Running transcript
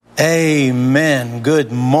Amen.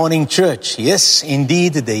 Good morning, church. Yes,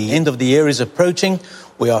 indeed, the end of the year is approaching.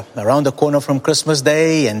 We are around the corner from Christmas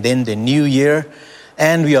Day and then the new year.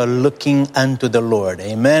 And we are looking unto the Lord.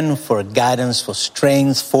 Amen. For guidance, for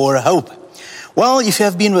strength, for hope. Well, if you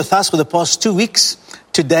have been with us for the past 2 weeks,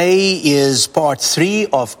 today is part 3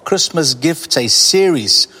 of Christmas Gifts, a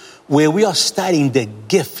series where we are studying the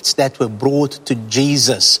gifts that were brought to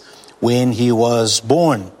Jesus when he was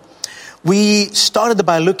born. We started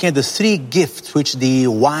by looking at the 3 gifts which the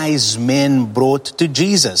wise men brought to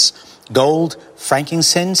Jesus: gold,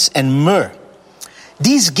 frankincense, and myrrh.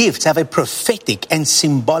 These gifts have a prophetic and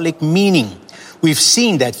symbolic meaning. We've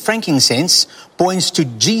seen that frankincense points to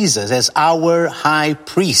Jesus as our high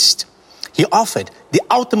priest. He offered the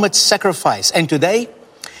ultimate sacrifice, and today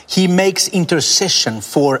he makes intercession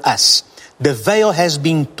for us. The veil has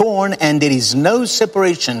been torn and there is no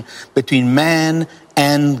separation between man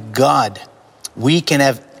and God. We can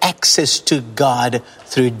have access to God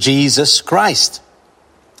through Jesus Christ.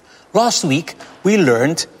 Last week, we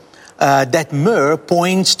learned that myrrh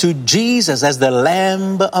points to Jesus as the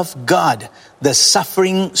Lamb of God, the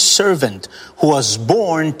suffering servant who was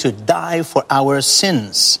born to die for our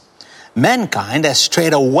sins. Mankind has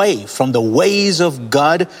strayed away from the ways of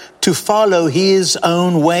God to follow his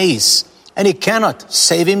own ways, and he cannot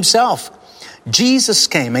save himself. Jesus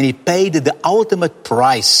came and he paid the ultimate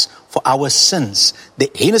price for our sins,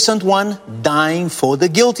 the innocent one dying for the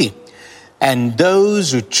guilty. And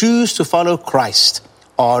those who choose to follow Christ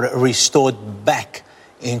are restored back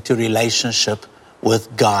into relationship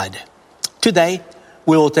with God. Today,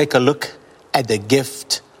 we will take a look at the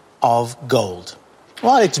gift of gold.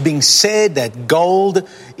 Well, it's being said that gold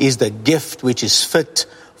is the gift which is fit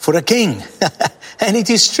for a king. And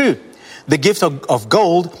it is true. The gift of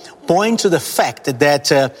gold points to the fact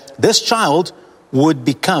that this child would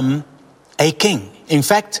become a king. In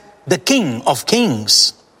fact, the King of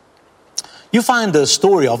Kings. You find the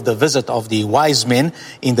story of the visit of the wise men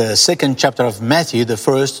in the 2nd chapter of Matthew, the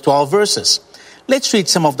first 12 verses. Let's read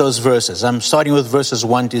some of those verses. I'm starting with verses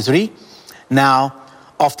 1 to 3. Now,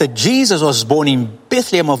 after Jesus was born in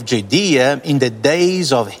Bethlehem of Judea in the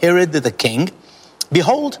days of Herod the king,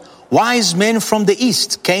 behold, wise men from the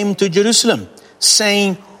east came to Jerusalem,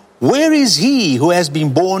 saying, "Where is he who has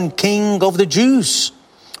been born King of the Jews?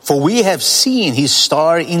 For we have seen his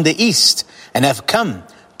star in the east and have come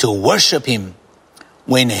to worship him."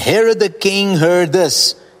 When Herod the king heard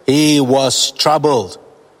this, he was troubled,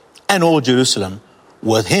 and all Jerusalem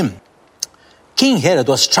with him. King Herod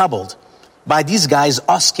was troubled by these guys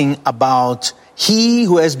asking about he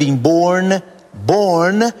who has been born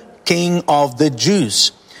King of the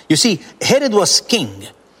Jews. You see, Herod was king,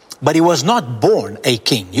 but he was not born a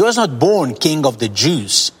king. He was not born King of the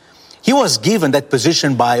Jews. He was given that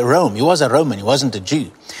position by Rome. He was a Roman. He wasn't a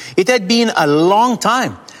Jew. It had been a long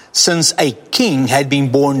time since a king had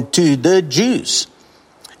been born to the Jews.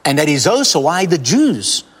 And that is also why the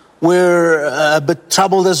Jews were a bit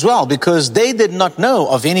troubled as well, because they did not know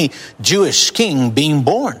of any Jewish king being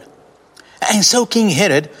born. And so King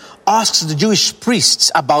Herod asks the Jewish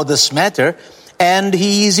priests about this matter, and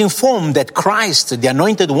he is informed that Christ, the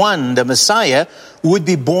anointed one, the Messiah, would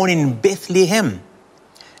be born in Bethlehem.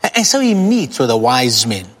 And so he meets with the wise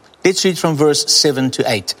men. Let's read from verse 7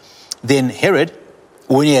 to 8. Then Herod,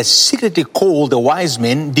 when he had secretly called the wise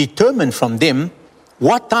men, determined from them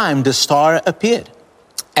what time the star appeared.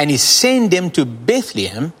 And he sent them to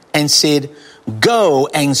Bethlehem and said, "Go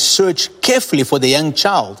and search carefully for the young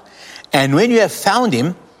child. And when you have found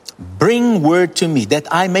him, bring word to me that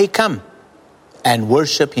I may come and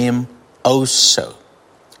worship him also."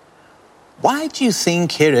 Why do you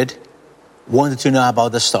think Herod wanted to know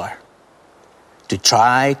about the star? To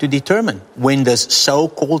try to determine when this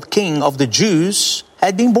so-called king of the Jews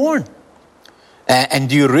had been born. And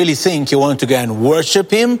do you really think he wanted to go and worship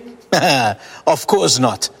him? Of course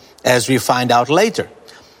not, as we find out later.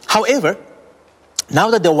 However, now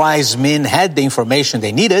that the wise men had the information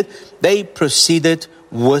they needed, they proceeded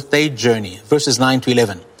with their journey. Verses 9 to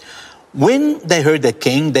 11. When they heard the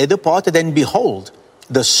king, they departed, and behold,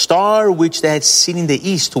 the star which they had seen in the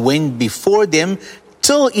east went before them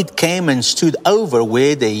till it came and stood over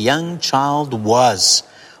where the young child was.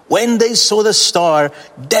 When they saw the star,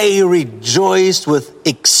 they rejoiced with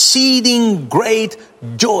exceeding great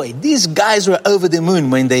joy. These guys were over the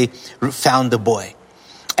moon when they found the boy.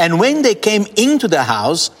 And when they came into the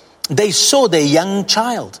house, they saw the young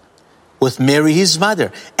child with Mary his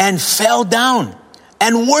mother, and fell down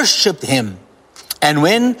and worshipped him. And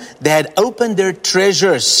when they had opened their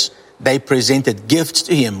treasures, they presented gifts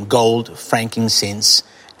to him, gold, frankincense,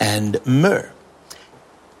 and myrrh.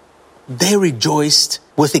 They rejoiced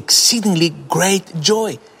with exceedingly great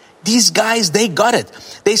joy. These guys, they got it.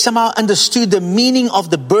 They somehow understood the meaning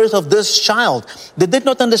of the birth of this child. They did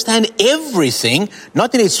not understand everything,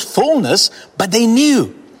 not in its fullness, but they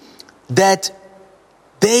knew that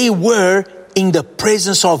they were in the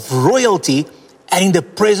presence of royalty and in the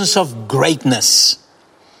presence of greatness.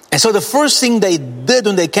 And so the first thing they did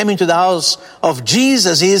when they came into the house of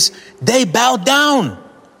Jesus is they bowed down.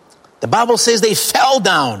 The Bible says they fell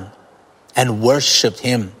down and worshipped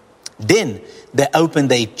him. Then they opened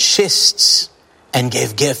their chests and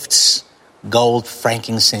gave gifts, gold,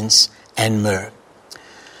 frankincense, and myrrh.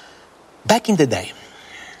 Back in the day,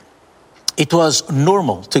 it was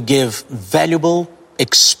normal to give valuable,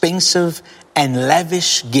 expensive, and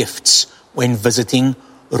lavish gifts when visiting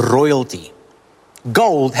royalty.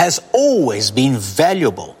 Gold has always been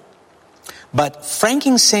valuable, but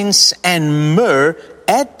frankincense and myrrh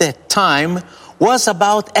at that time was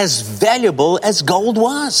about as valuable as gold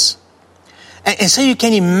was. And so you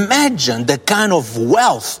can imagine the kind of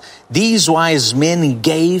wealth these wise men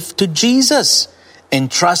gave to Jesus,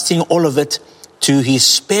 entrusting all of it to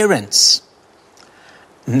his parents.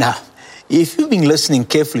 Now, if you've been listening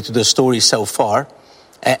carefully to the story so far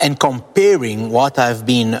and comparing what I've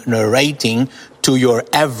been narrating to your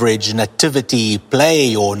average nativity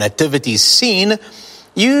play or nativity scene,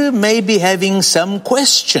 you may be having some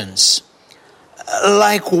questions.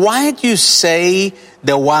 Like, why do you say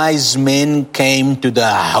the wise men came to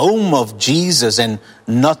the home of Jesus and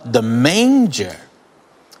not the manger?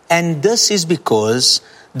 And this is because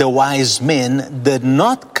the wise men did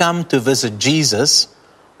not come to visit Jesus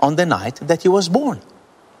on the night that he was born.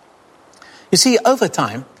 You see, over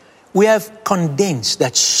time, we have condensed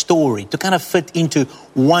that story to kind of fit into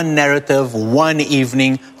one narrative, one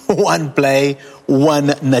evening, one play, one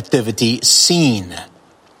nativity scene.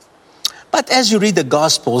 But as you read the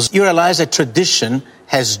Gospels, you realize that tradition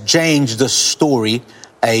has changed the story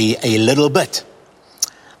a little bit.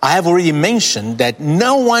 I have already mentioned that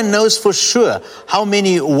no one knows for sure how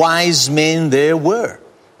many wise men there were.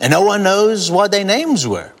 And no one knows what their names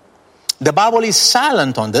were. The Bible is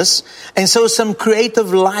silent on this. And so some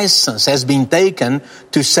creative license has been taken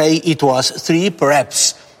to say it was 3,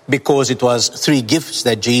 perhaps because it was 3 gifts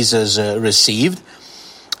that Jesus received.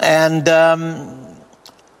 And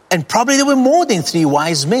probably there were more than 3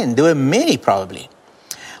 wise men. There were many probably.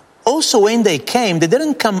 Also, when they came, they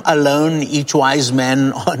didn't come alone, each wise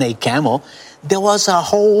man on a camel. There was a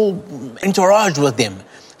whole entourage with them,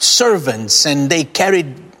 servants, and they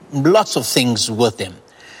carried lots of things with them,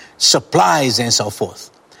 supplies and so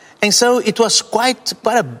forth. And so it was quite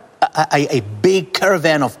a big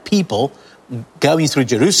caravan of people going through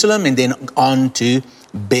Jerusalem and then on to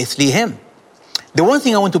Bethlehem. The one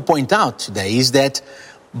thing I want to point out today is that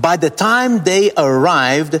by the time they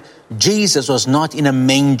arrived, Jesus was not in a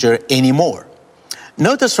manger anymore.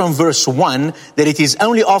 Notice from verse 1 that it is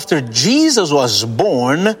only after Jesus was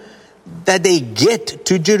born that they get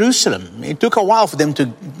to Jerusalem. It took a while for them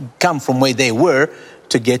to come from where they were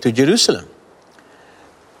to get to Jerusalem.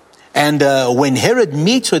 And when Herod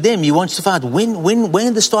meets with them, he wants to find out when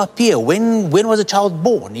did the star appear? When was the child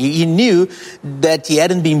born? He knew that he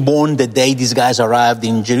hadn't been born the day these guys arrived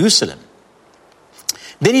in Jerusalem.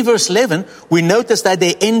 Then in verse 11, we notice that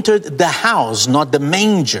they entered the house, not the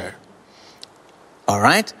manger. All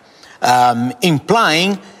right?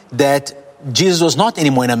 Implying that Jesus was not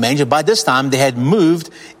anymore in a manger. By this time, they had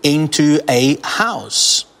moved into a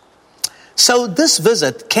house. So this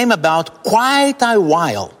visit came about quite a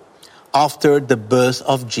while after the birth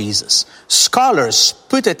of Jesus. Scholars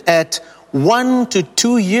put it at 1 to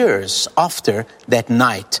 2 years after that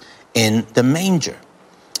night in the manger.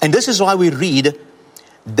 And this is why we read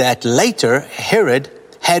that later Herod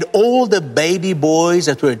had all the baby boys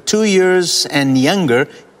that were 2 years and younger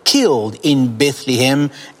killed in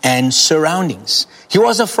Bethlehem and surroundings. He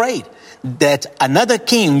was afraid that another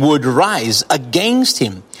king would rise against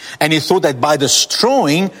him. And he thought that by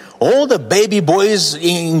destroying all the baby boys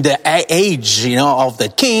in the age, of the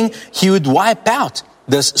king, he would wipe out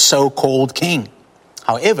this so-called king.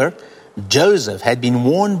 However, Joseph had been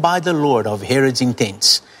warned by the Lord of Herod's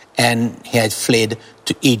intents, and he had fled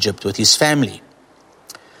to Egypt with his family.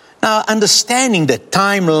 Now, understanding the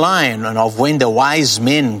timeline of when the wise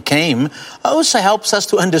men came also helps us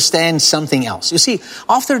to understand something else. You see,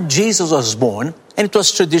 after Jesus was born, and it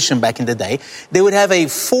was tradition back in the day, they would have a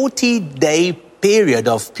 40-day period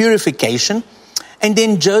of purification, and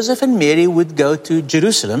then Joseph and Mary would go to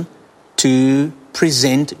Jerusalem to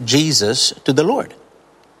present Jesus to the Lord.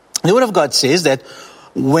 The Word of God says that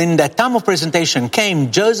when the time of presentation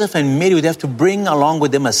came, Joseph and Mary would have to bring along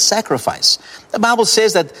with them a sacrifice. The Bible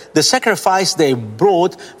says that the sacrifice they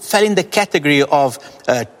brought fell in the category of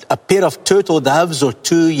a pair of turtle doves or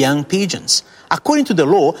 2 young pigeons. According to the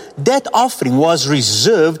law, that offering was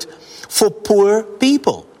reserved for poor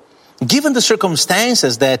people. Given the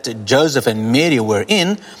circumstances that Joseph and Mary were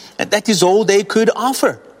in, that is all they could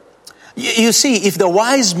offer. You see, if the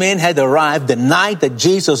wise men had arrived the night that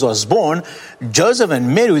Jesus was born, Joseph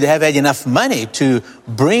and Mary would have had enough money to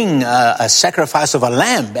bring a sacrifice of a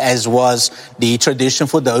lamb, as was the tradition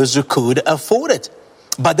for those who could afford it.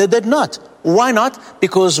 But they did not. Why not?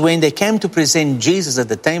 Because when they came to present Jesus at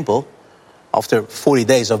the temple, after 40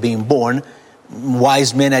 days of being born,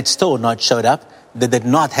 wise men had still not showed up. They did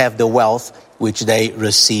not have the wealth which they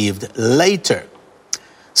received later.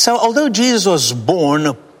 So although Jesus was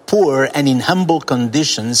born poor and in humble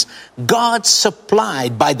conditions, God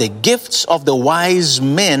supplied by the gifts of the wise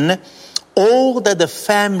men all that the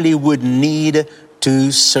family would need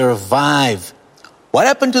to survive. What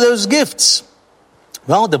happened to those gifts?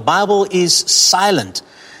 Well, the Bible is silent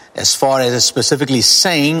as far as specifically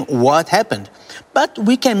saying what happened. But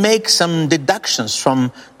we can make some deductions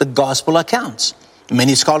from the gospel accounts.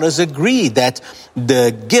 Many scholars agree that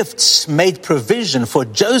the gifts made provision for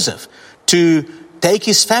Joseph to take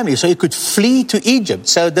his family so he could flee to Egypt.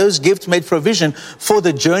 So those gifts made provision for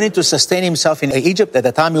the journey to sustain himself in Egypt at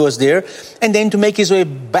the time he was there, and then to make his way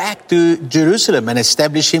back to Jerusalem and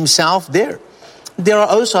establish himself there. There are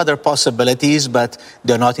also other possibilities, but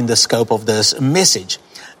they're not in the scope of this message.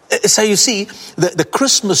 So you see, the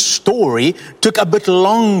Christmas story took a bit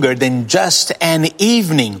longer than just an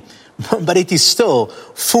evening, but it is still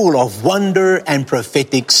full of wonder and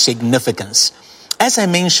prophetic significance. As I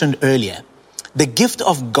mentioned earlier, the gift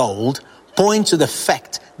of gold points to the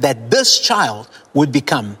fact that this child would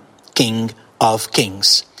become King of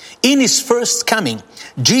Kings. In his first coming,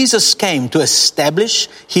 Jesus came to establish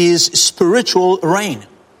his spiritual reign.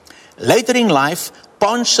 Later in life,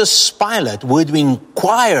 Pontius Pilate would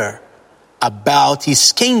inquire about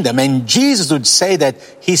his kingdom, and Jesus would say that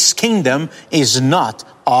his kingdom is not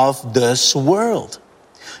of this world.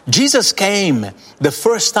 Jesus came the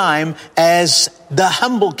first time as the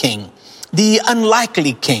humble king, the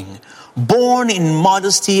unlikely king, born in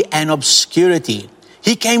modesty and obscurity.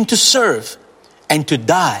 He came to serve and to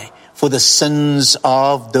die for the sins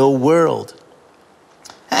of the world.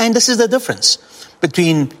 And this is the difference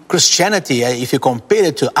between Christianity, if you compare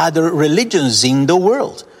it to other religions in the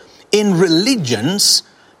world. In religions,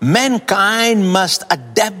 mankind must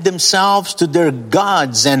adapt themselves to their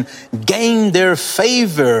gods and gain their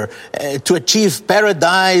favor to achieve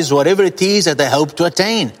paradise, whatever it is that they hope to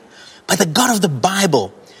attain. But the God of the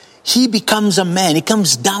Bible, he becomes a man. He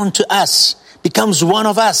comes down to us, becomes one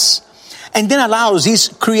of us, and then allows his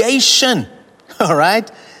creation, all right,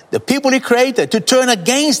 the people he created, to turn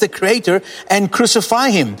against the Creator and crucify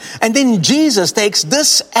him. And then Jesus takes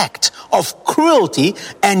this act of cruelty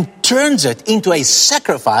and turns it into a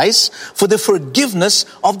sacrifice for the forgiveness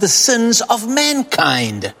of the sins of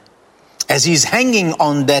mankind. As he's hanging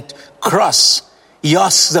on that cross, he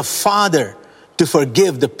asks the Father to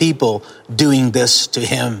forgive the people doing this to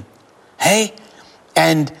him. Hey,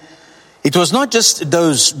 and it was not just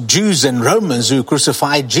those Jews and Romans who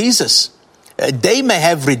crucified Jesus. They may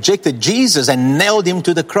have rejected Jesus and nailed him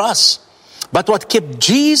to the cross. But what kept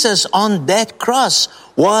Jesus on that cross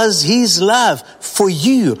was his love for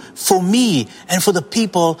you, for me, and for the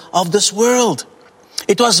people of this world.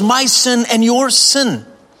 It was my sin and your sin,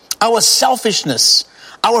 our selfishness,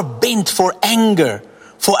 our bent for anger,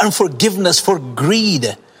 for unforgiveness, for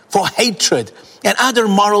greed, for hatred, and other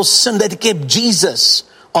moral sin that kept Jesus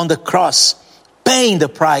on the cross, paying the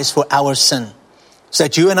price for our sin, so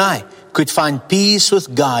that you and I could find peace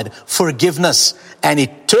with God, forgiveness, and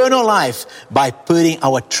eternal life by putting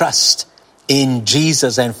our trust in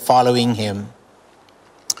Jesus and following him.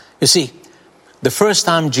 You see, the first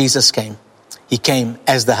time Jesus came, he came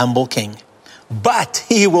as the humble king. But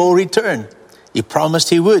he will return. He promised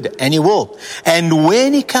he would, and he will. And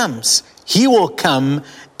when he comes, he will come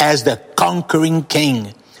as the conquering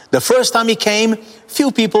king. The first time he came,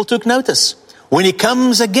 few people took notice. When he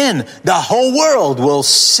comes again, the whole world will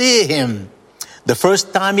see him. The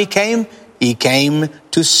first time he came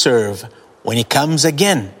to serve. When he comes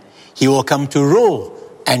again, he will come to rule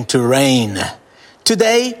and to reign.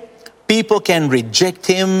 Today, people can reject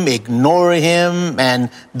him, ignore him, and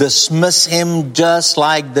dismiss him just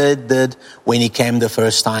like they did when he came the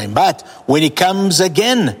first time. But when he comes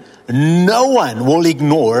again, no one will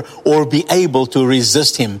ignore or be able to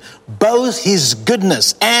resist him. Both his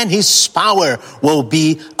goodness and his power will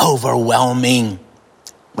be overwhelming.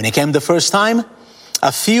 When he came the first time,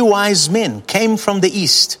 a few wise men came from the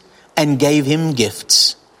east and gave him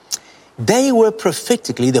gifts. They were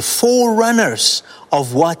prophetically the forerunners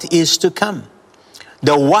of what is to come.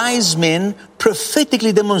 The wise men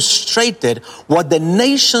prophetically demonstrated what the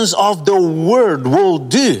nations of the world will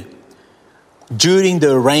do during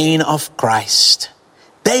the reign of Christ.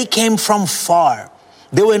 They came from far.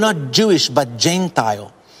 They were not Jewish but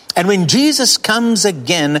Gentile. And when Jesus comes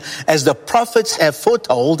again, as the prophets have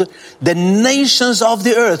foretold, the nations of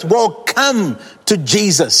the earth will come to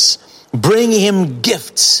Jesus, bringing him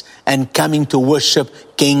gifts and coming to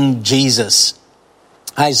worship King Jesus.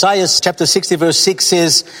 Isaiah chapter 60 verse 6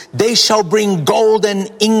 says, "They shall bring gold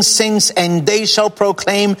and incense, and they shall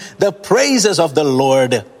proclaim the praises of the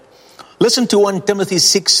Lord." Listen to 1 Timothy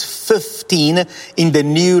 6:15 in the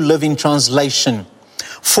New Living Translation.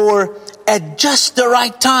 "For at just the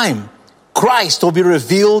right time, Christ will be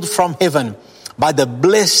revealed from heaven by the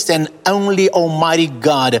blessed and only Almighty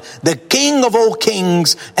God, the King of all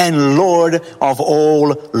kings and Lord of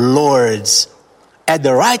all lords." At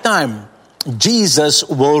the right time, Jesus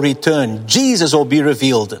will return. Jesus will be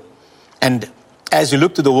revealed. And as you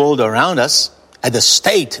look to the world around us, at the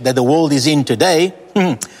state that the world is in today,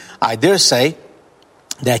 I dare say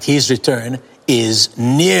that his return is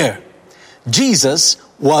near. Jesus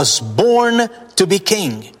was born to be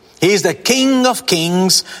king. He is the King of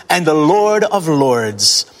kings and the Lord of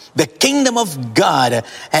lords. The kingdom of God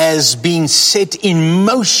has been set in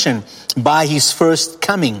motion by his first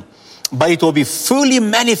coming, but it will be fully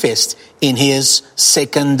manifest in his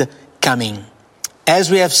second coming.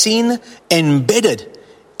 As we have seen, embedded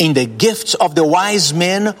in the gifts of the wise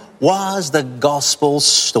men was the gospel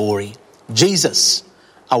story. Jesus,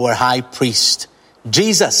 our high priest.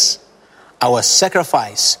 Jesus, our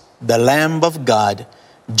sacrifice, the Lamb of God.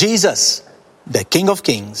 Jesus, the King of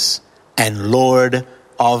kings and Lord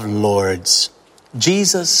of lords.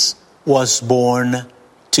 Jesus was born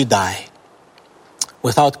to die.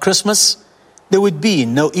 Without Christmas, there would be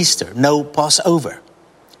no Easter, no Passover.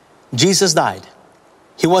 Jesus died.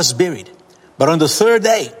 He was buried. But on the third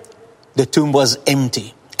day, the tomb was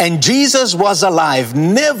empty. And Jesus was alive,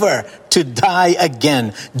 never to die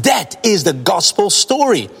again. That is the gospel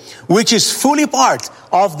story, which is fully part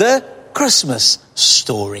of the Christmas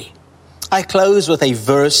story. I close with a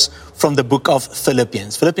verse from the book of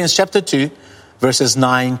Philippians. Philippians chapter 2, verses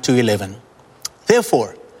 9 to 11.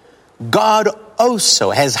 "Therefore, God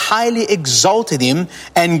also has highly exalted him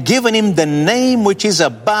and given him the name which is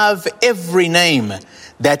above every name,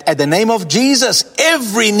 that at the name of Jesus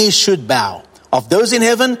every knee should bow, of those in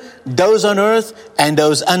heaven, those on earth, and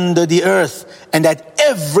those under the earth, and that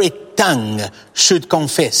every tongue should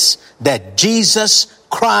confess that Jesus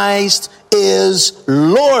Christ is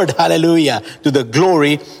Lord." Hallelujah. To the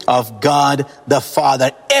glory of God the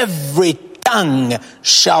Father. Every tongue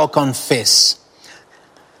shall confess.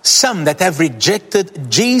 Some that have rejected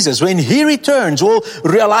Jesus, when he returns, will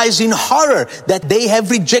realize in horror that they have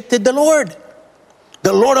rejected the Lord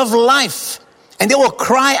of life. And they will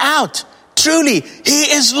cry out, "Truly,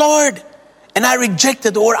 he is Lord. And I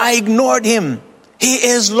rejected or I ignored him. He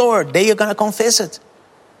is Lord." They are going to confess it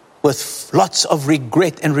with lots of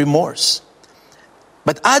regret and remorse.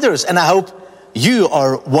 But others, and I hope you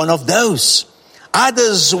are one of those,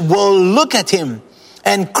 others will look at him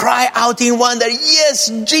and cry out in wonder,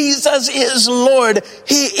 "Yes, Jesus is Lord.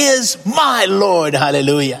 He is my Lord."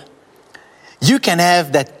 Hallelujah. You can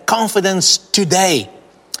have that confidence today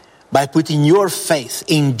by putting your faith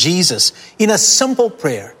in Jesus in a simple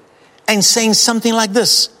prayer and saying something like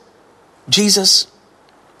this: "Jesus,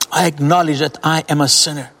 I acknowledge that I am a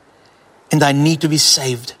sinner and I need to be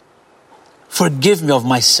saved. Forgive me of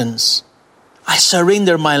my sins. I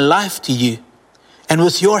surrender my life to you, and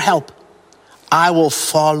with your help, I will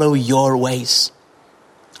follow your ways.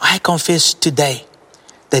 I confess today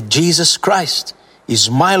that Jesus Christ is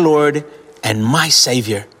my Lord and my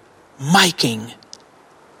Savior, my King."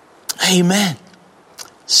 Amen.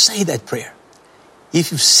 Say that prayer.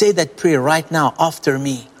 If you say that prayer right now after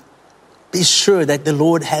me, be sure that the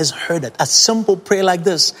Lord has heard it. A simple prayer like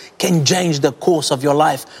this can change the course of your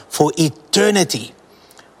life for eternity.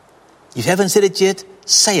 If you haven't said it yet,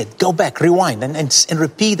 say it. Go back, rewind, and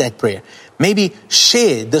repeat that prayer. Maybe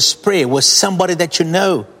share this prayer with somebody that you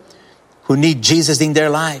know who need Jesus in their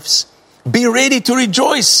lives. Be ready to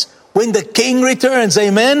rejoice when the King returns.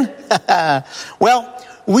 Amen. Well,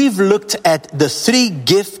 we've looked at the three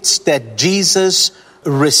gifts that Jesus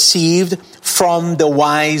received from the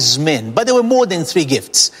wise men. But there were more than three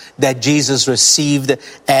gifts that Jesus received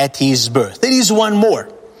at his birth. There is one more.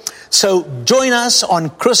 So join us on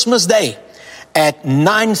Christmas Day at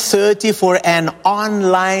 9:30 for an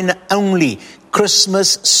online-only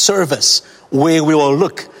Christmas service where we will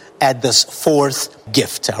look at this fourth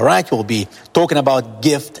gift. All right, we'll be talking about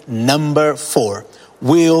gift number 4.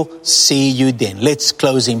 We'll see you then. Let's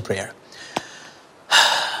close in prayer.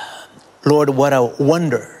 Lord, what a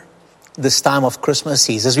wonder this time of Christmas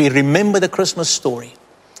is, as we remember the Christmas story.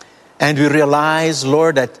 And we realize,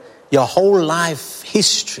 Lord, that your whole life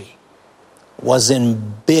history was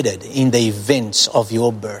embedded in the events of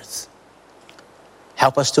your birth.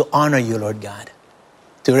 Help us to honor you, Lord God,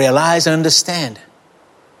 to realize and understand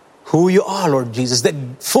who you are, Lord Jesus, the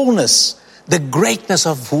fullness, the greatness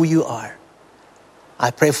of who you are. I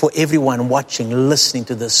pray for everyone watching, listening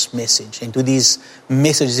to this message and to these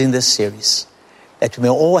messages in this series, that we may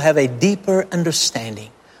all have a deeper understanding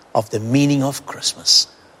of the meaning of Christmas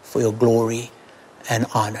for your glory and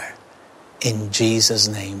honor. In Jesus'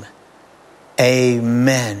 name,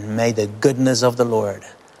 amen. May the goodness of the Lord,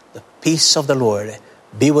 the peace of the Lord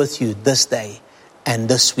be with you this day and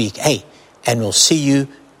this week. Hey, and we'll see you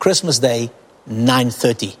Christmas Day,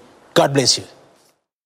 9:30. God bless you.